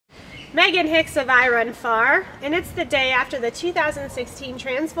Megan Hicks of I Run Far, and it's the day after the 2016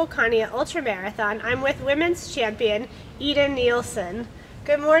 Transvulcania Ultramarathon. I'm with women's champion Ida Nilsson.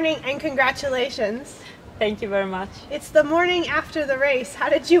 Good morning and congratulations. Thank you very much. It's the morning after the race. How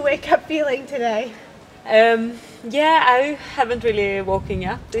did you wake up feeling today? Yeah, I haven't really woken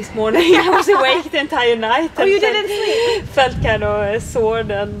up this morning. I was awake the entire night. Oh, you didn't sleep? Felt kind of sore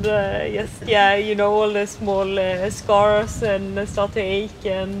and all the small scars and start to ache,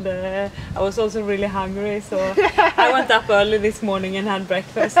 and I was also really hungry, so I went up early this morning and had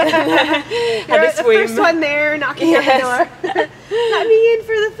breakfast. Had a swim. The first one there, knocking on the door. Let me in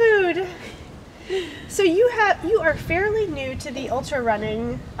for the food. So you are fairly new to the ultra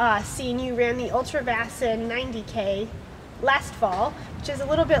running scene. You ran the Ultravassin 90K last fall, which is a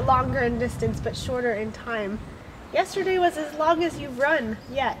little bit longer in distance but shorter in time. Yesterday was as long as you've run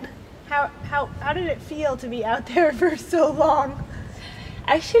yet. How did it feel to be out there for so long?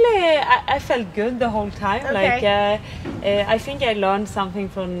 Actually, I felt good the whole time. Okay. I think I learned something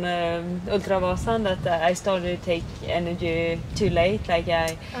from Ultravassin, that I started to take energy too late.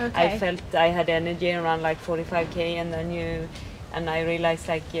 I felt I had energy around 45k, and then I realized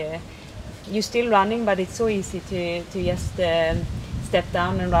you're still running, but it's so easy to just step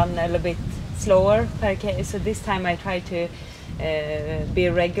down and run a little bit slower per k. So this time I tried to be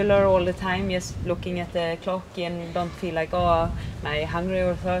regular all the time, just looking at the clock and don't feel like, oh, am I hungry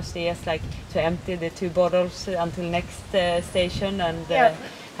or thirsty, just to empty the 2 bottles until next station and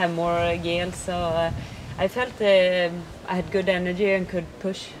have more gel. So I felt I had good energy and could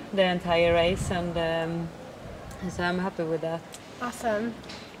push the entire race, and so I'm happy with that. Awesome.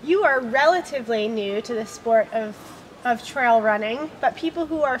 You are relatively new to the sport of trail running, but people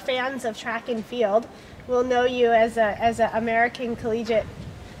who are fans of track and field will know you as a American collegiate,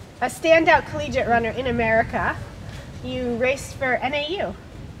 a standout collegiate runner in America. You raced for NAU.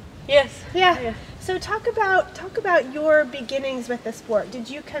 Yes. Yeah. So talk about your beginnings with the sport. Did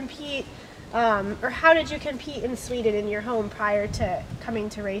you compete, or how did you compete in Sweden in your home prior to coming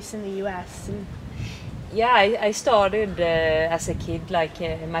to race in the U.S.? Yeah, I started as a kid,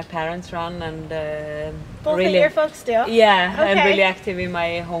 my parents run, and both really, of your folks do? Yeah, okay. I'm really active in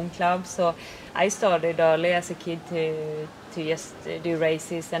my home club. So I started early as a kid to just do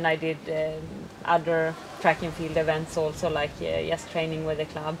races, and I did other track and field events also, just training with the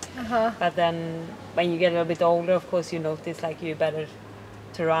club. But then when you get a little bit older, of course, you notice you're better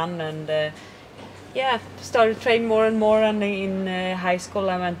to run, and started training more and more. And in high school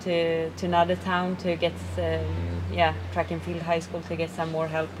I went to another town to get track and field high school to get some more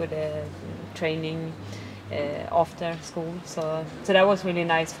help with training after school. So that was really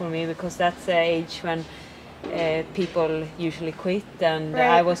nice for me, because that's the age when people usually quit, and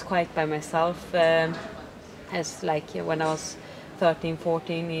right. I was quite by myself as when I was 13,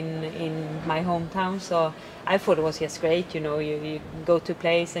 14 in my hometown. So I thought it was just great, you go to a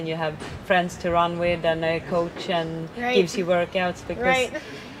place and you have friends to run with and a coach and right. gives you workouts, because right.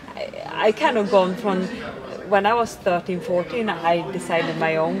 I kind of gone from, when I was 13, 14, I decided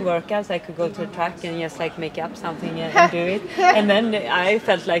my own workouts. I could go to a track and just make up something and do it. And then I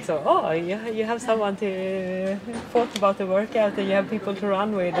felt you have someone to talk about the workout, and you have people to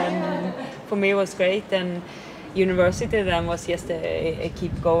run with, and for me it was great. And university then was just a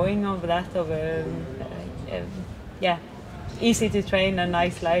keep going of that, easy to train, a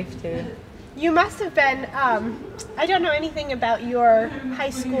nice life too. You must have been, I don't know anything about your high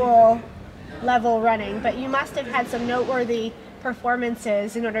school level running, but you must have had some noteworthy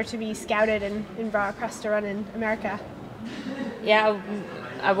performances in order to be scouted and brought across to run in America. Yeah,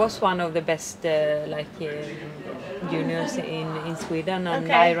 I was one of the best juniors in Sweden, and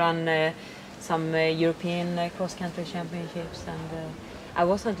okay. I ran some European cross-country championships, and I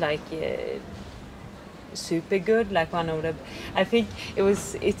wasn't super good, one of the, I think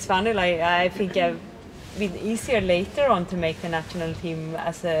it's funny, I think I've been easier later on to make the national team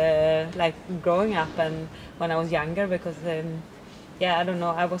as growing up and when I was younger, because I don't know,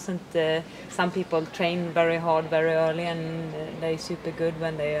 I wasn't, some people train very hard very early, and they're super good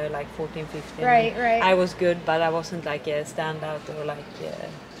when they are 14, 15. Right. I was good, but I wasn't a standout or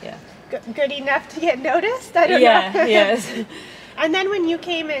good enough to get noticed? I don't know. Yes. And then when you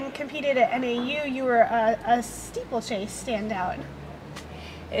came and competed at NAU, you were a steeplechase standout.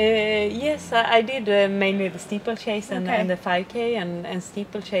 Yes, I did mainly the steeplechase and the 5K, and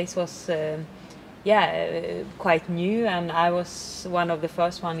steeplechase was quite new, and I was one of the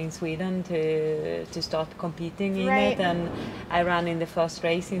first one in Sweden to start competing in right. it, and I ran in the first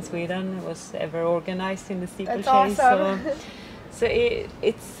race in Sweden was ever organized in the steeplechase. That's awesome. So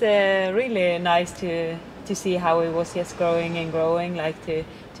it's really nice to see how it was just growing and growing, to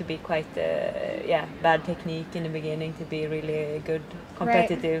to be quite bad technique in the beginning to be really good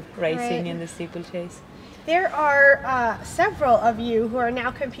competitive racing in the steeplechase. There are several of you who are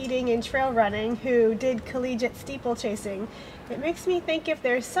now competing in trail running who did collegiate steeplechasing. It makes me think if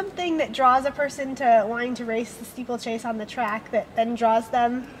there's something that draws a person to wanting to race the steeplechase on the track that then draws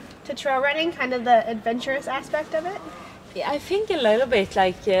them to trail running, kind of the adventurous aspect of it. Yeah, I think a little bit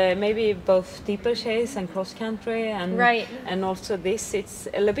like maybe both steeplechase and cross country and also this. It's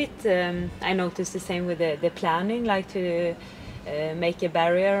a little bit. I noticed the same with the planning, like to make a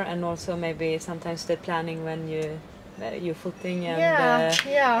barrier, and also maybe sometimes the planning when you're footing and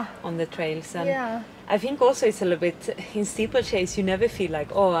on the trails. And I think also it's a little bit in steeplechase. You never feel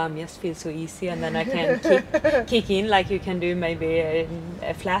like, oh, I just feel so easy, and then I can kick in like you can do maybe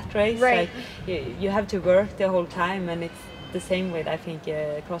a flat race. Right. Like you have to work the whole time, and it's the same with I think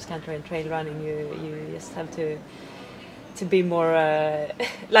cross country and trail running. You just have to be more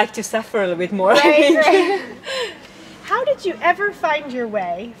like to suffer a little bit more. Right. How did you ever find your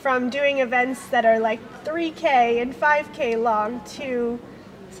way from doing events that are like 3K and 5K long to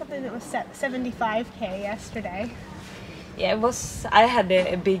something that was 75K yesterday? Yeah, it was. I had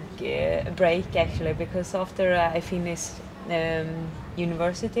a big break actually, because after I finished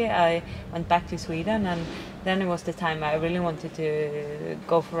university, I went back to Sweden, and then it was the time I really wanted to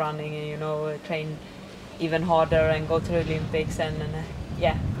go for running and train even harder and go to the Olympics, and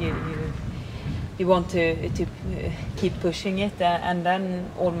you want to keep pushing it, and then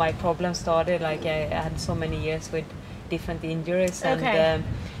all my problems started. Like I had so many years with different injuries, and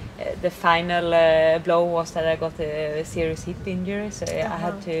the final blow was that I got a serious hip injury, so I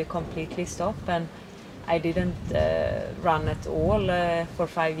had to completely stop, and I didn't run at all for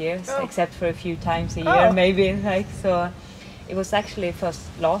 5 years, except for a few times a year maybe. Like so, it was actually first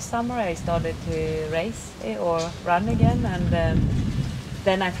last summer I started to race or run again, and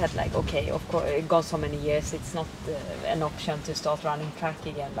then I felt like, okay, of course, it's gone so many years, it's not an option to start running track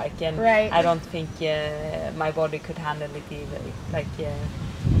again. Like, and I don't think my body could handle it either. Like,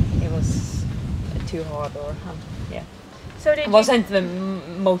 it was too hard, or So did I wasn't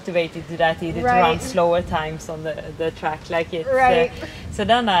motivated to that either, to run slower times on the track. Like it. So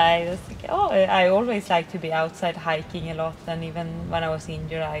then I was like, I always like to be outside hiking a lot, and even when I was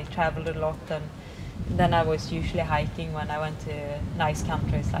injured, I traveled a lot, and then I was usually hiking when I went to nice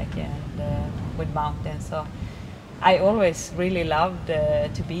countries like with mountains. So I always really loved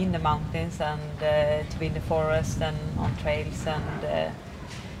to be in the mountains and to be in the forest and on trails, and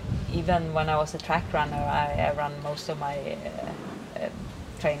even when I was a track runner, I ran most of my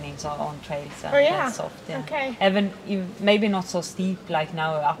trainings on trails and soft. Even maybe not so steep like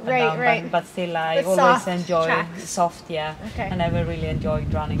now, up and down, but still I always enjoy soft. I never really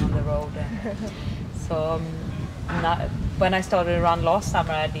enjoyed running on the road. So when I started to run last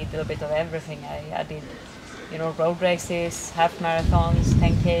summer, I did a little bit of everything. I did, road races, half marathons,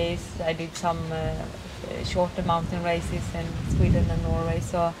 10Ks. I did some shorter mountain races in Sweden and Norway.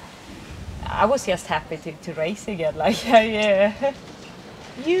 So I was just happy to race again. Like,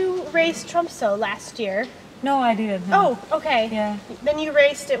 You raced Tromsø last year. No, I didn't. No. Oh, okay. Yeah. Then you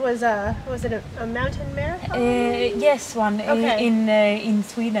raced. Was it a mountain marathon? Yes, one in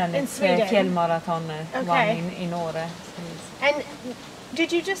Sweden. In Sweden. Fjällmarathon, one in Åre. And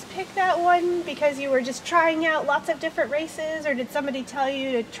did you just pick that one because you were just trying out lots of different races, or did somebody tell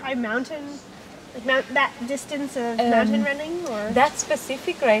you to try that distance of mountain running? Or that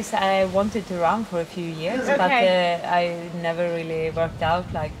specific race I wanted to run for a few years, but I never really worked out,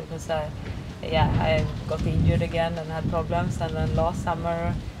 like, because I got injured again and had problems, and then last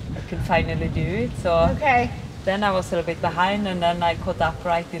summer I could finally do it. So then I was a little bit behind, and then I caught up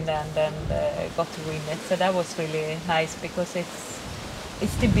right in the end and got to win it. So that was really nice, because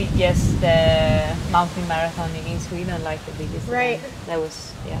it's the biggest mountain marathon in Sweden, like the biggest event. That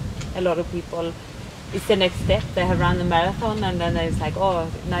was a lot of people. It's the next step. They have run the marathon, and then it's like,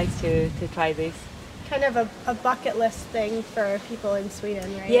 nice to try this. Kind of a bucket list thing for people in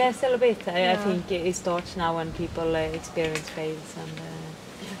Sweden, right? Yes, a little bit. I think it starts now when people experience fails. And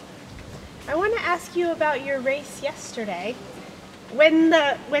I want to ask you about your race yesterday. When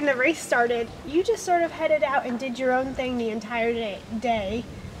the race started, you just sort of headed out and did your own thing the entire day.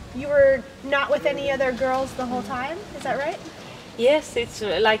 You were not with any other girls the whole time, is that right? Yes, it's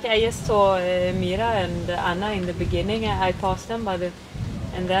like I just saw Mira and Anna in the beginning. I passed them,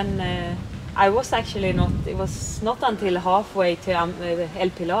 and then I was actually not. It was not until halfway to El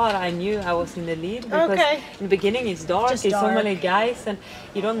Pilar I knew I was in the lead, because in the beginning it's dark. It's so many guys, and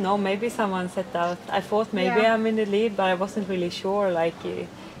you don't know. Maybe someone set out. I thought maybe I'm in the lead, but I wasn't really sure. Like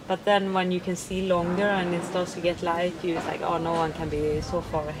But then when you can see longer and it starts to get light, you're like, oh, no one can be so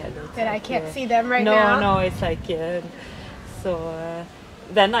far ahead. That I can't see them right no, now. No, it's like, so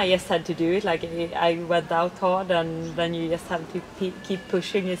then I just had to do it. Like I went out hard, and then you just have to keep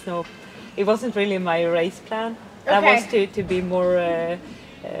pushing. It wasn't really my race plan. That was to be more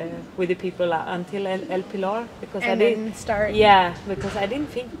with the people until El Pilar, because and I didn't then start. Yeah, because I didn't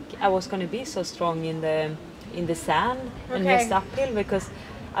think I was going to be so strong in the sand and just uphill, because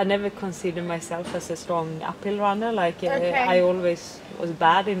I never considered myself as a strong uphill runner. Like I always was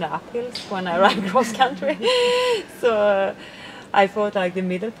bad in the uphills when I ran cross country. So I thought like the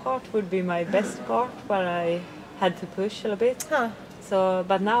middle part would be my best part, where I had to push a little bit. So,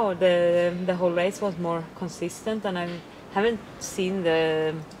 but now the whole race was more consistent, and I haven't seen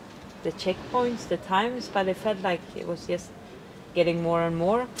the checkpoints, the times, but it felt like it was just getting more and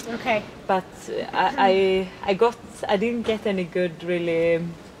more. Okay. But I didn't get any good really,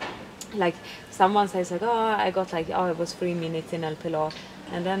 like someone says like, it was 3 minutes in El Pilar,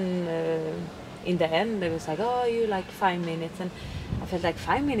 and then in the end it was like, you like 5 minutes, and I felt like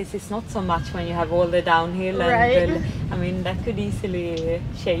 5 minutes is not so much when you have all the downhill, and I mean that could easily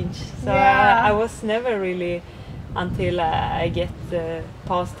change. So I was never really, until I get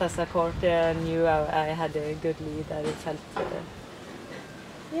past Tassacorte and knew I had a good lead, I felt.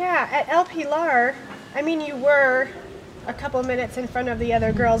 Yeah, at El Pilar, I mean, you were a couple minutes in front of the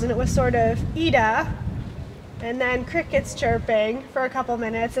other girls, and it was sort of Ida, and then crickets chirping for a couple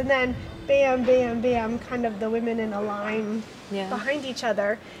minutes, and then bam, bam, bam, kind of the women in a line behind each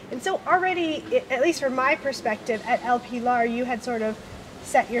other. And so already, at least from my perspective, at El Pilar, you had sort of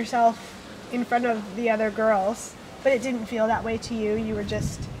set yourself in front of the other girls, but it didn't feel that way to you. You were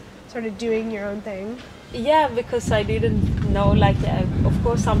just sort of doing your own thing. Yeah, because I didn't know, like, of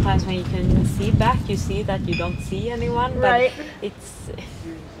course sometimes when you can see back, you see that you don't see anyone, but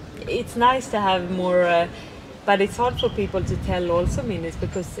it's nice to have more, but it's hard for people to tell also minutes,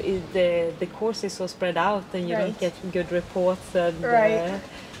 because the course is so spread out, and you don't get good reports, and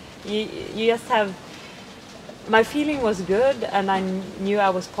you just have. My feeling was good, and I knew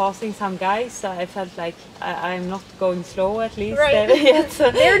I was passing some guys, so I felt like I'm not going slow, at least. Yet, so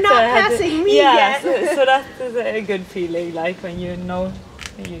they're not passing me yet. So that is a good feeling, like when you know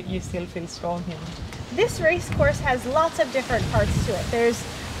you still feel strong here. This race course has lots of different parts to it. There's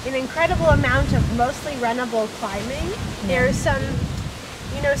an incredible amount of mostly runnable climbing. There's some,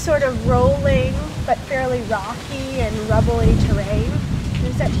 sort of rolling but fairly rocky and rubbly terrain.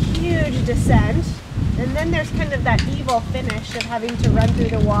 There's that huge descent. And then there's kind of that evil finish of having to run through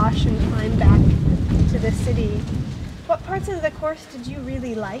the wash and climb back to the city. What parts of the course did you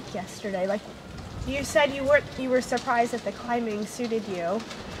really like yesterday? Like you said, you were surprised that the climbing suited you.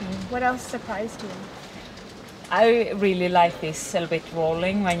 What else surprised you? I really like this a little bit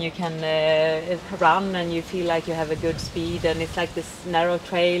rolling, when you can run and you feel like you have a good speed, and it's like this narrow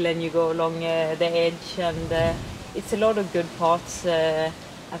trail and you go along the edge, and it's a lot of good parts, I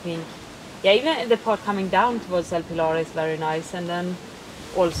think. Yeah, even the part coming down towards El Pilar is very nice, and then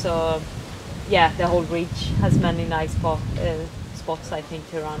also, the whole ridge has many nice spots, I think,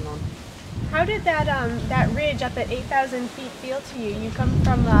 to run on. How did that ridge up at 8,000 feet feel to you? You come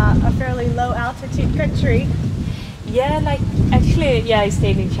from a fairly low altitude country. Yeah, actually, I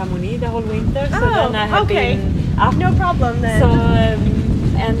stayed in Chamonix the whole winter, so then I have been up. No problem then. So,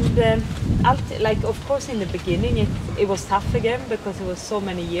 of course, in the beginning it was tough again, because it was so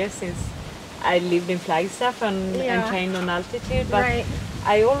many years since I lived in Flagstaff and trained on altitude, but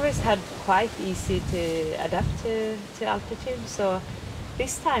I always had quite easy to adapt to altitude. So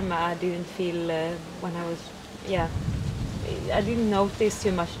this time I didn't feel when I was, I didn't notice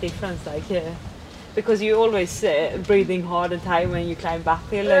too much difference, because you're always breathing hard and tight when you climb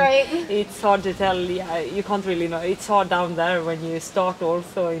uphill, and it's hard to tell. You can't really know. It's hard down there when you start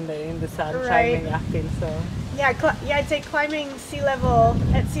also in the sand climbing uphill. So. I'd say climbing at sea level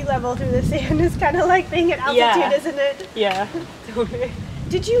through the sand is kind of like being at altitude, isn't it? Yeah, totally.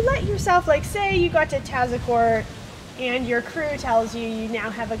 Did you let yourself, say you got to Tassacorte and your crew tells you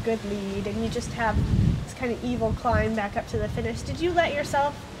now have a good lead and you just have this kind of evil climb back up to the finish, did you let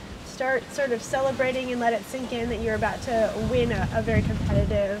yourself start sort of celebrating and let it sink in that you're about to win a very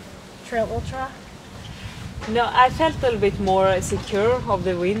competitive trail ultra? No, I felt a little bit more secure of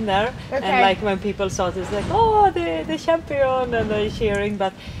the win there, and when people started, it's like, the champion, and they're cheering.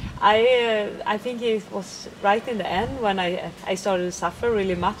 But I think it was right in the end when I started to suffer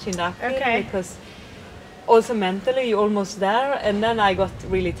really much in the uphill, because also mentally you're almost there, and then I got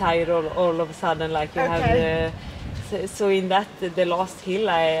really tired all of a sudden, like you have so in the last hill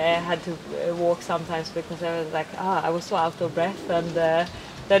I had to walk sometimes, because I was like I was so out of breath, and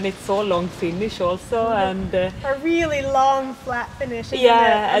then it's so long finish also, and a really long flat finish.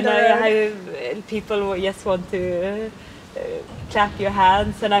 Yeah, and I people just want to clap your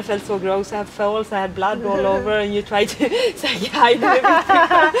hands, and I felt so gross. I have falls, I had blood all over, and you try to say hi to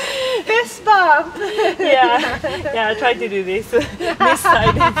everything. Fist bump. Yeah, I tried to do this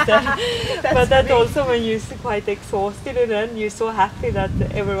side instead. But that also, when you're quite exhausted, and then you're so happy that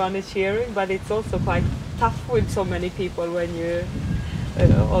everyone is cheering, but it's also quite tough with so many people when you're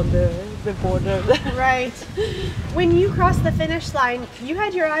on the border. Right. When you crossed the finish line, you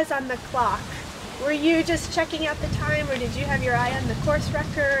had your eyes on the clock. Were you just checking out the time, or did you have your eye on the course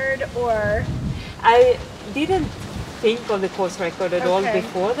record, or? I didn't think of the course record at all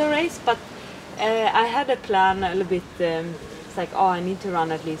before the race, but I had a plan a little bit. It's like, oh, I need to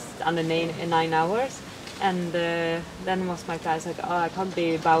run at least under 9 hours, and then was my plan. It's like, oh, I can't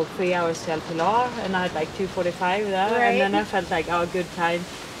be about 3 hours to El Pilar, and I had like 2:45 there, and then I felt like, oh, good time.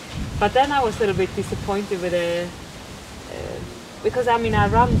 But then I was a little bit disappointed with the. Because I mean, I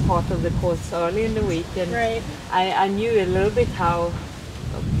ran part of the course early in the week, and I knew a little bit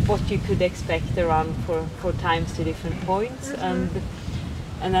what you could expect around for times to different points, and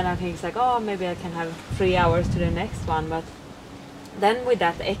then I think it's like, oh, maybe I can have 3 hours to the next one. But then with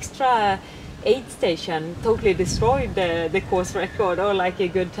that extra aid station, totally destroyed the course record, or like a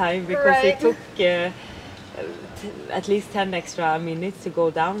good time, because it took at least 10 extra minutes to go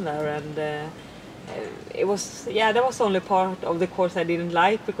down there, and. It was that was only part of the course I didn't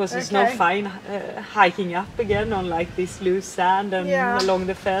like, because it's no fun hiking up again on like this loose sand and along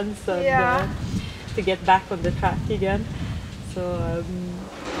the fence, and to get back on the track again. So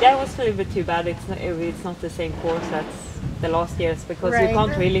it was a little bit too bad. It's not the same course as the last years, because you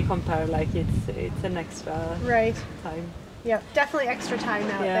can't really compare. Like it's an extra time. Yeah, definitely extra time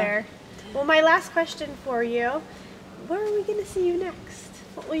out there. Well, my last question for you: where are we going to see you next?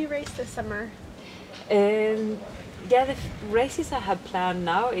 What will you race this summer? The races I have planned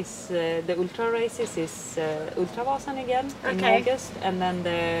now is the ultra races is Ultravasan again in August, and then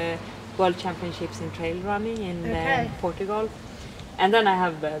the World Championships in trail running in Portugal, and then I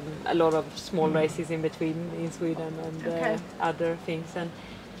have a lot of small races in between in Sweden and other things. And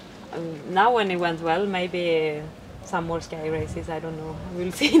now, when it went well, maybe some more sky races. I don't know.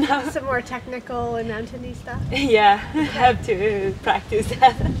 We'll see now. Some more technical and mountainy stuff. Yeah, have to practice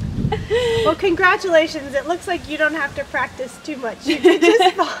that. Well, congratulations. It looks like you don't have to practice too much. You did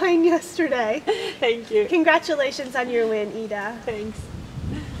just fine yesterday. Thank you. Congratulations on your win, Ida. Thanks.